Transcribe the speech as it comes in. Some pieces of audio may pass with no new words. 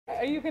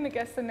are you going to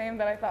guess the name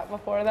that I thought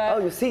before that? Oh,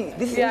 you see,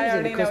 this is yeah, I interesting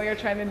already know what you're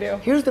trying to do.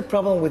 Here's the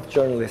problem with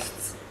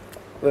journalists,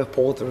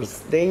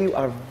 reporters. They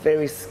are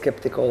very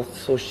skeptical.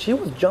 So she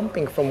was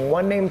jumping from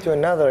one name to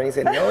another, and he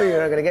said, "No,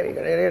 you're not gonna get it.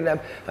 You're gonna get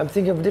it. I'm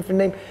thinking of a different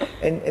name."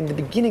 And in the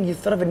beginning, you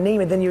thought of a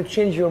name, and then you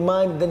changed your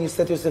mind. Then you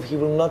said to yourself, "He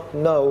will not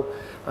know.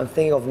 I'm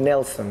thinking of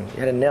Nelson." You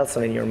had a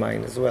Nelson in your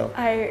mind as well.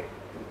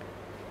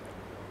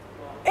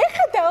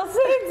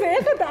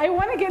 I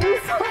want to get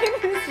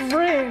inside this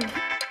ring.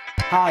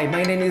 Hi,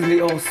 my name is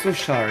Lior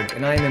Suchard,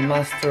 and I'm a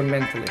master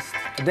mentalist.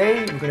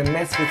 Today, we're gonna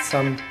mess with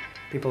some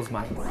people's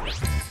minds.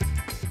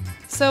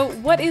 So,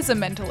 what is a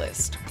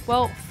mentalist?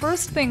 Well,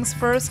 first things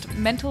first,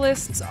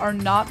 mentalists are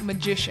not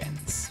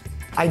magicians.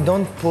 I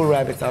don't pull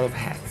rabbits out of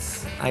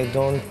hats. I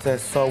don't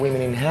saw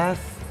women in half.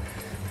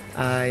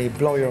 I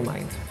blow your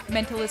mind.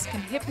 Mentalists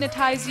can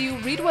hypnotize you,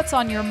 read what's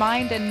on your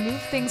mind, and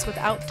move things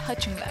without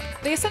touching them.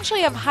 They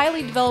essentially have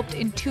highly developed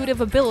intuitive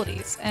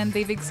abilities, and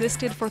they've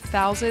existed for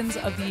thousands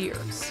of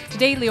years.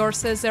 Today, Lior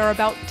says there are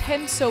about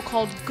 10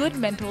 so-called good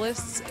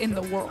mentalists in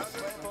the world.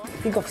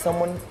 Think of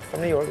someone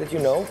from New York that you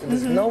know.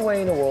 There's no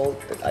way in the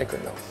world that I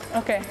could know.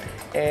 Okay.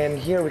 And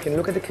here we can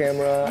look at the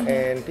camera,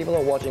 and people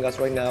are watching us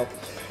right now,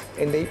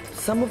 and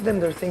some of them,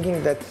 they're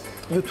thinking that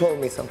you told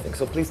me something,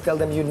 so please tell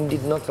them you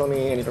did not tell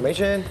me any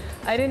information.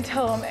 I didn't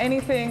tell him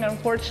anything,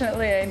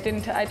 unfortunately.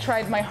 I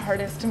tried my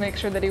hardest to make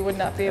sure that he would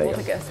not be able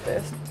to guess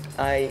this.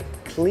 I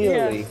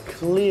clearly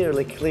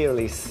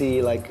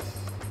see,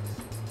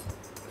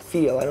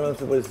 feel, I don't know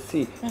if it was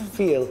see,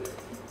 feel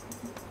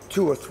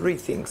 2 or 3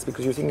 things,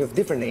 because you're thinking of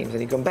different names,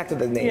 and you come back to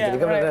the names. Yeah, and you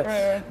come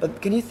right.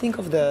 But can you think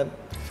of the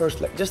first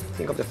letter? Just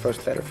think of the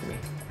first letter for me.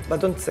 But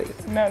don't say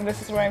it. No,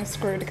 this is where I'm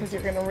screwed, because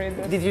you're going to read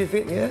this. Did you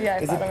feel? Yeah. Yeah,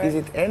 I thought of it. Is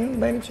it N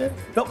by any chance?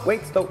 No,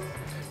 wait, stop.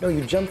 No,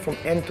 you jump from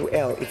N to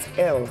L. It's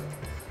L.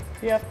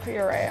 Yep,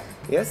 you're right.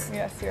 Yes?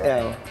 Yes, you're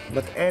L. right.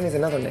 But N is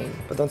another name.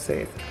 But don't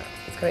say it.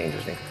 It's kind of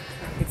interesting.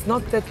 It's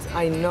not that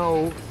I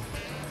know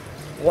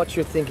what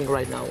you're thinking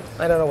right now.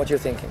 I don't know what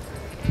you're thinking.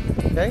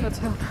 Okay? Let's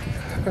hope.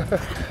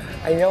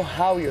 I know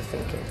how you're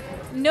thinking.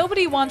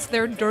 Nobody wants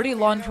their dirty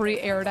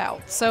laundry aired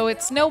out, so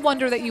it's no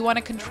wonder that you want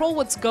to control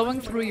what's going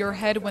through your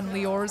head when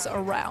Lior's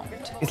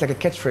around. It's like a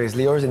catchphrase.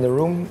 Lior's in the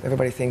room,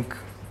 everybody think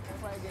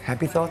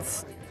happy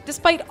thoughts.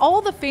 Despite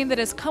all the fame that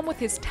has come with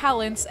his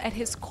talents, at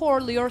his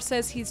core, Lior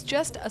says he's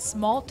just a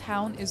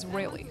small-town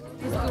Israeli.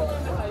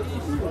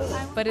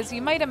 But as you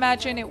might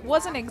imagine, it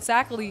wasn't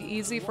exactly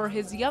easy for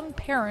his young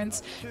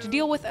parents to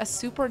deal with a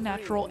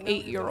supernatural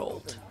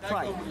 8-year-old.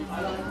 Try.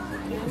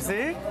 You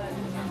see?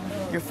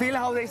 You feel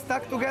how they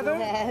stuck together?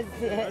 Yes.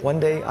 One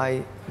day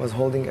I was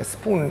holding a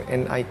spoon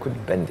and I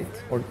could bend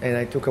it. And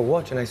I took a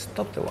watch and I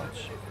stopped the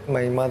watch.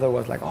 My mother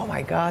was like, "Oh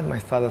my God," my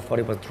father thought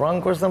he was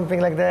drunk or something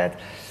like that.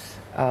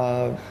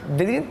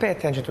 They didn't pay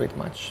attention to it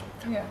much.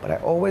 Yeah. But I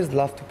always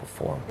loved to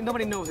perform.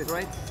 Nobody knows it,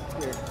 right?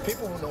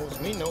 People who knows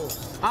me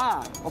knows.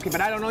 Ah, okay,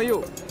 but I don't know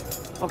you.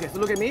 Okay, so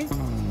look at me. You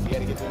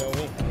gotta get to know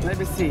me. Let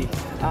me see.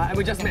 And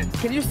we just met.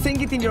 Can you sing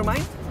it in your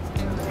mind?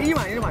 In your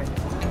mind.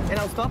 And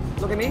I'll stop.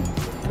 Look at me.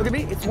 Look at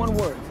me. It's one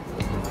word.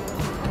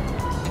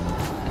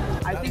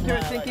 I think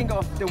you're thinking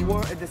of the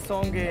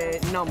song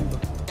Numb.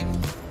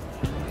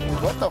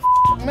 What the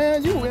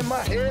man? You in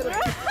my head?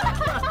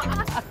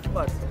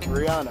 What?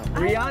 Rihanna.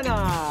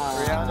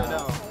 Rihanna,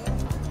 no.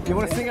 You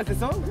want to sing us the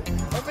song?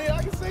 I mean,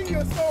 I can sing you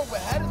a song,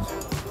 but how did you?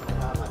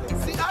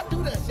 See, I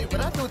do that shit,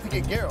 but I do it to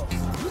get girls.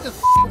 You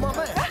just with my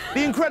man.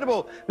 The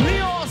incredible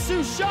Lior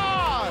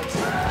Suchard.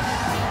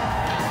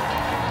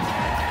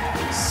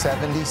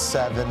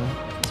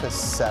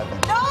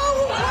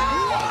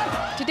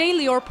 77-7. Today,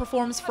 Lior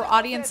performs for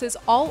audiences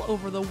all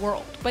over the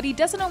world, but he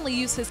doesn't only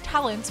use his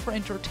talents for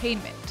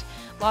entertainment.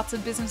 Lots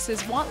of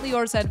businesses want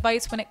Lior's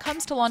advice when it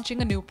comes to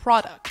launching a new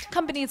product.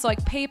 Companies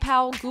like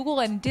PayPal, Google,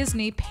 and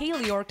Disney pay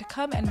Lior to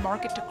come and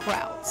market to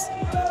crowds.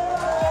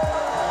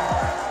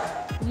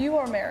 You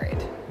are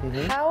married.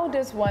 How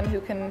does one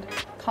who can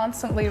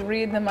constantly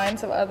read the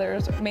minds of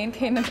others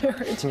maintain a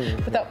marriage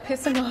without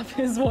pissing off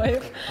his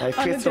wife I on a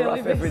piss her daily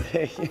off every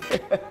basis?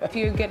 day. If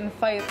you get in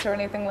fights or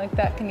anything like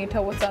that, can you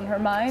tell what's on her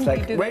mind? It's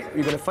like, Do you do wait,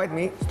 you're gonna fight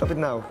me? Stop it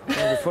now.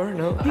 Before?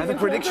 No. I have a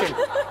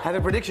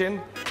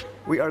prediction.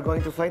 We are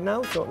going to fight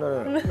now? So,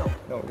 no.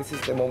 This is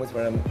the moment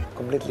where I'm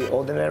completely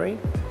ordinary,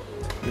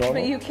 normal.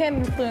 But you can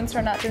influence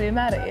her not to be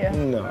mad at you.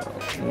 No.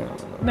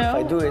 No? If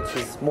I do it,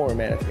 she's more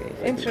mad at me.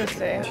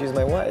 Interesting. And she's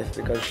my wife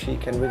because she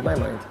can read my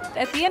mind.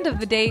 At the end of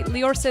the day,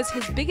 Lior says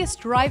his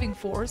biggest driving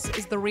force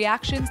is the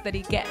reactions that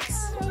he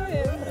gets.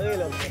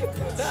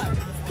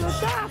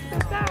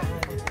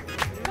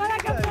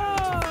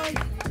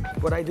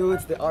 What I do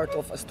is the art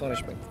of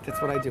astonishment.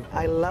 That's what I do.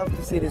 I love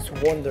to see this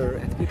wonder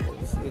at people.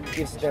 It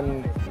gives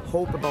them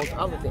hope about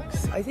other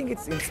things. I think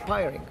it's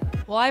inspiring.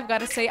 Well, I've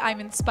got to say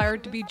I'm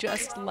inspired to be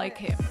just like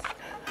him.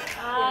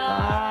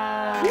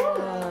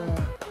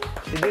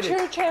 You did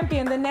True it.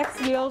 champion, the next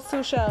Lior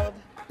Suchard.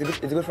 Is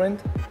it a good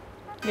friend?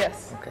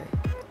 Yes. Okay.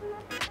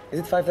 Is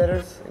it 5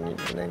 letters in your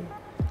name?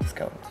 Just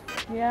count.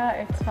 Yeah,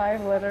 it's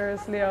 5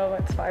 letters, Leo.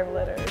 It's 5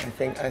 letters. I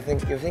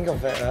think you think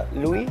of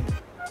Louis.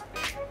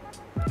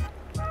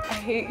 I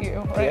hate you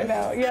right Yes?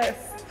 now. Yes.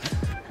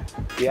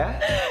 Yeah?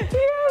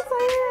 Yes,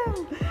 I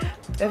am.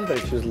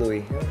 Everybody choose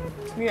Louis.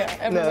 Yeah,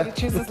 everybody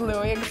chooses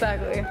Louis,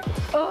 exactly.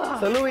 Ugh.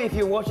 So Louis, if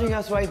you're watching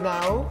us right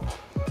now,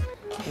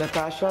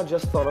 Natasha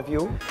just thought of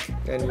you,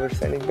 and we're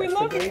sending best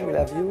love to you. you. We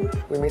love you.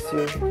 We miss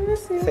you. We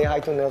miss you. Say hi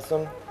to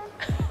Nelson.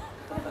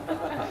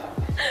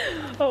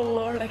 Oh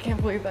Lord, I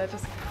can't believe that.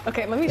 Just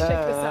okay, let me check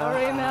this out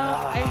right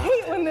now. I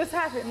hate when this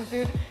happens,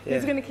 dude. Yeah.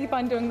 He's gonna keep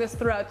on doing this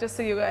throughout, just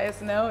so you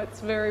guys know.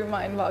 It's very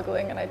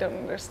mind-boggling, and I don't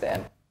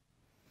understand.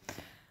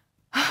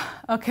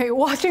 Okay,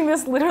 watching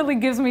this literally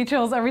gives me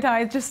chills every time.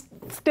 I just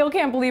still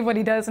can't believe what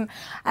he does. And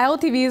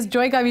ILTV's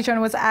Joy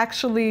Gavichon was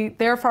actually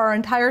there for our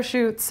entire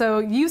shoot, so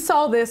you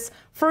saw this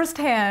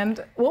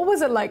firsthand. What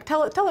was it like?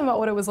 Tell him about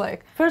what it was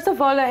like. First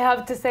of all, I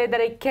have to say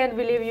that I can't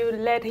believe you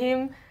let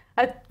him,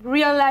 a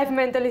real-life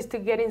mentalist, to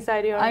get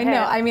inside your head. I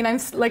know. I mean, I'm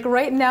like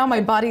right now,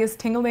 my body is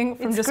tingling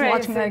from It's just crazy.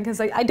 watching that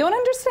because I don't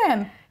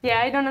understand.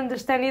 Yeah, I don't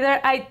understand either.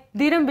 I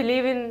didn't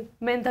believe in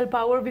mental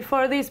power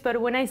before this, but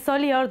when I saw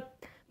Lior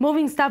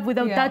moving stuff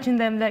without touching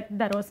them, like,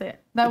 that was it.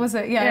 That was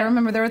it. Yeah, I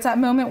remember there was that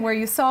moment where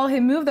you saw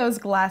him move those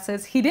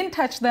glasses. He didn't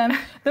touch them.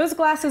 Those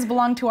glasses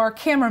belong to our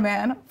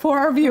cameraman for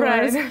our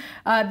viewers.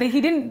 Right.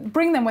 He didn't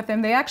bring them with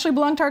him. They actually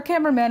belong to our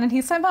cameraman, and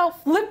he somehow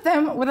flipped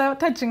them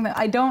without touching them.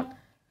 I don't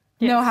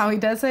know how he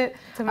does it.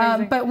 It's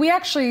amazing. But we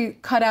actually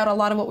cut out a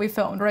lot of what we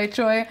filmed, right,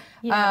 Joy?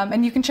 Yeah.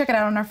 And you can check it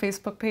out on our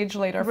Facebook page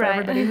later for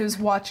everybody who's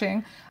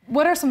watching.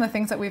 What are some of the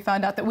things that we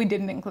found out that we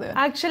didn't include?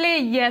 Actually,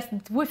 yes,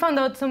 we found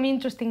out some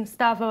interesting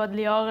stuff about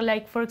Lior,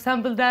 like, for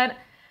example, that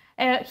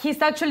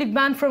he's actually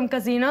banned from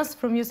casinos,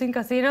 from using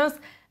casinos,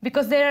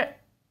 because they're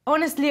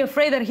honestly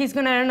afraid that he's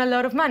going to earn a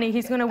lot of money.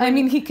 He's going to win. I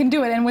mean, he can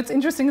do it. And what's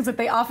interesting is that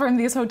they offer him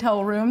these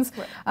hotel rooms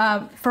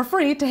for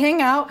free to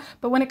hang out.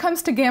 But when it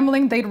comes to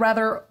gambling, they'd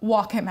rather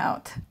walk him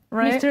out.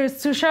 Right? Mr.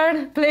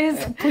 Suchard,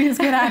 please. Please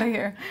get out of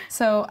here.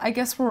 So I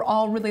guess we're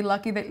all really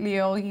lucky that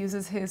Leo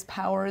uses his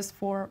powers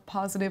for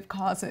positive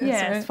causes.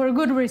 Yes, right? for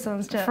good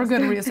reasons, just. For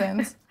good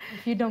reasons.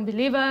 If you don't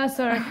believe us,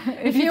 or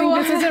if you think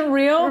this isn't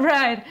real,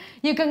 right,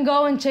 you can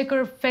go and check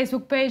our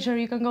Facebook page, or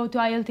you can go to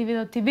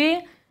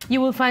iltv.tv. You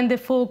will find the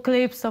full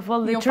clips of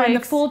all the tricks. You'll find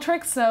the full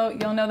tricks, so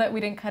you'll know that we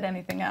didn't cut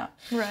anything out.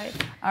 Right.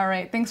 All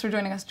right. Thanks for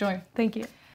joining us, Joy. Thank you.